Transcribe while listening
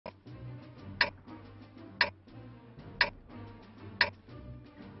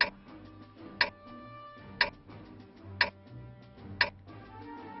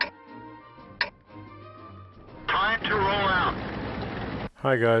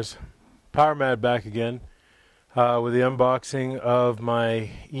Hi guys, PowerMad back again with the unboxing of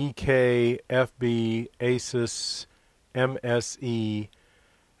my EKFB ASUS MSE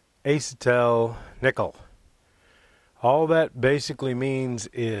Acetal+Nickel. All that basically means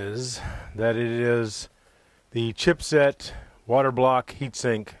is that it is the chipset water block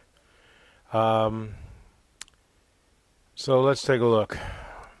heatsink. So let's take a look.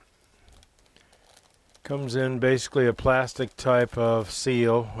 Comes in basically a plastic type of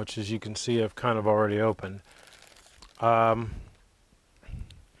seal, which as you can see I've kind of already opened.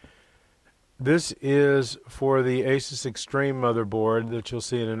 This is for the ASUS Extreme motherboard that you'll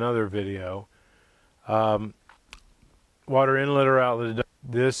see in another video. Water inlet or outlet.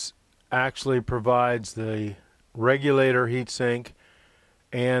 This actually provides the regulator heatsink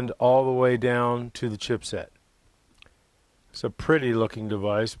and all the way down to the chipset. It's a pretty looking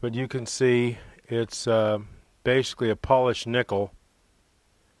device, but you can see it's basically a polished nickel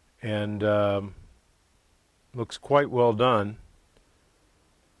and looks quite well done.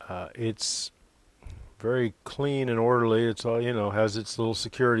 It's very clean and orderly. It's all, has its little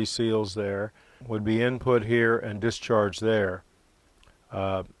security seals there. Would be input here and discharge there.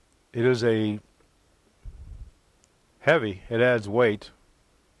 It is a heavy. It adds weight.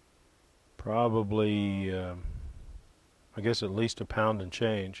 Probably, I guess at least a pound and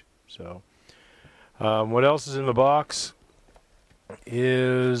change. So. What else is in the box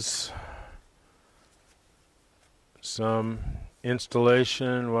is some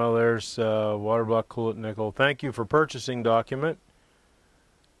installation. Well, there's water block coolant nickel. Thank you for purchasing document.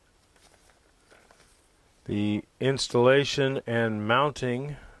 The installation and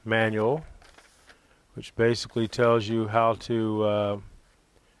mounting manual, which basically tells you how to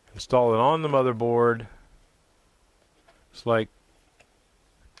install it on the motherboard. It's like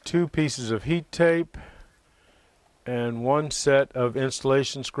 2 pieces of heat tape and 1 set of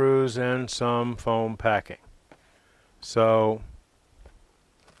installation screws and some foam packing. So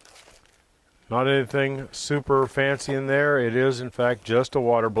not anything super fancy in there. It is in fact just a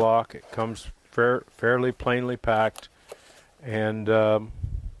water block. It comes fairly plainly packed, and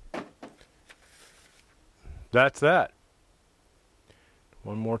that's that.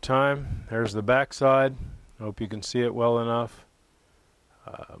 One more time, there's the back side. I hope you can see it well enough.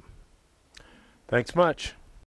 Thanks much.